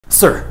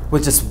Sir,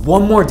 with just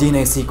one more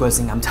DNA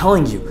sequencing, I'm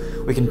telling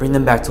you, we can bring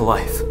them back to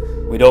life.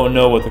 We don't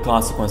know what the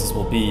consequences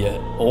will be yet.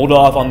 Hold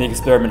off on the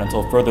experiment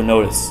until further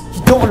notice.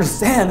 You don't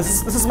understand.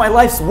 This is my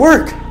life's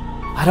work.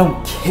 I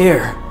don't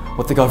care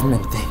what the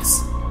government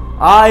thinks.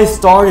 I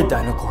started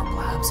Dinocorp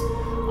Labs.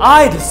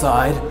 I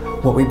decide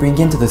what we bring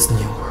into this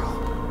new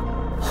world.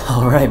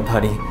 Alright,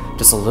 buddy.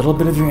 Just a little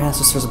bit of your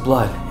ancestors'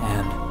 blood,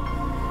 and...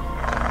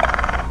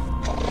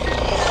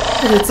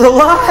 it's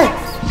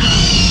alive!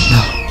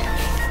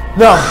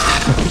 No.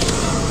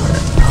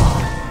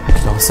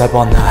 Don't step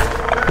on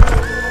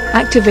that.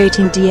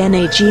 Activating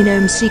DNA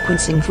genome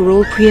sequencing for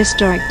all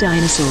prehistoric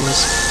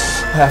dinosaurs.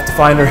 I have to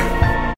find her.